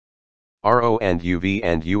RO and UV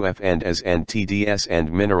and UF and AS and TDS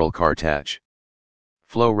and Mineral CARTADGE.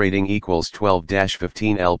 Flow rating equals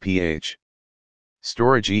 12-15 lph.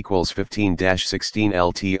 Storage equals 15-16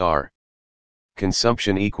 ltr.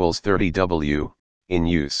 Consumption equals 30 W, in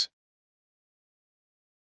use.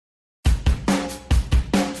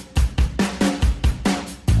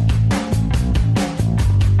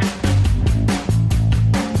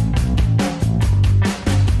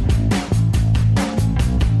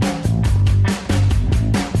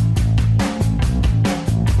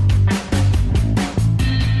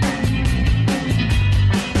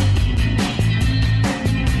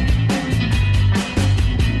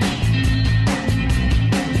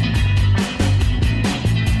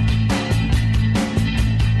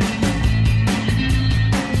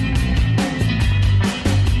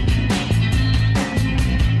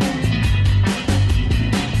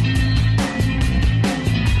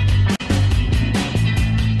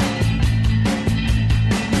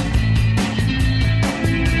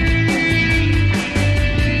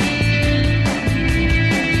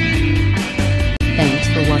 Thanks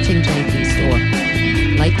for watching JP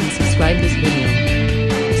Store. Like and subscribe this video.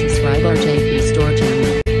 Subscribe our JP Store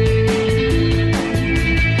channel.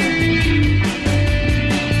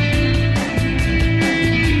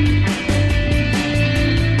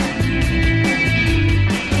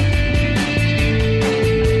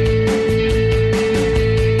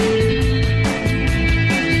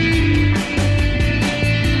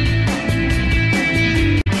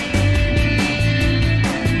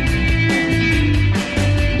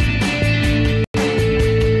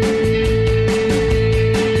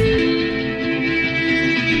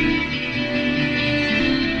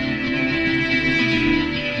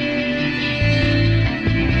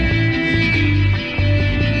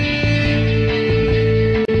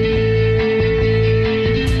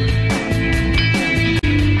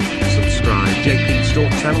 JP Store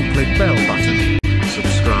channel, click bell button.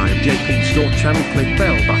 Subscribe JP Store channel, click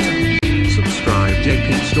bell button. Subscribe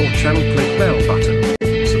JP Store channel, click bell button.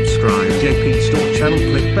 Subscribe JP Store channel,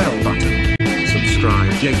 click bell button.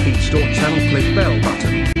 Subscribe JP Store channel, click bell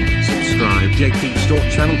button. Subscribe JP Store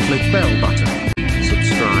channel, click bell button.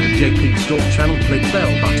 Subscribe JP Store channel, click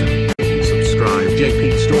bell button. Subscribe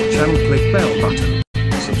JP Store channel, click bell button.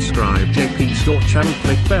 Subscribe JP Store channel,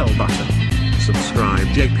 click bell button. Subscribe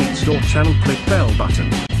JP Store channel, click bell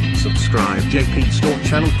button. Subscribe JP Store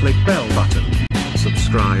channel, click bell button.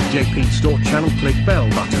 Subscribe JP Store channel, click bell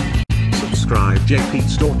button. Subscribe JP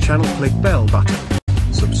Store channel, click bell button.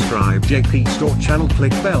 Subscribe JP Store channel,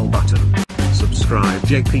 click bell button. Subscribe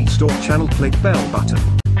JP Store channel, click bell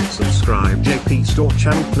button. Subscribe JP Store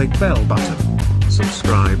channel, click bell button.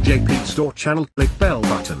 Subscribe JP Store channel, click bell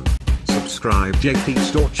button. Subscribe JP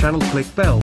Store channel, click bell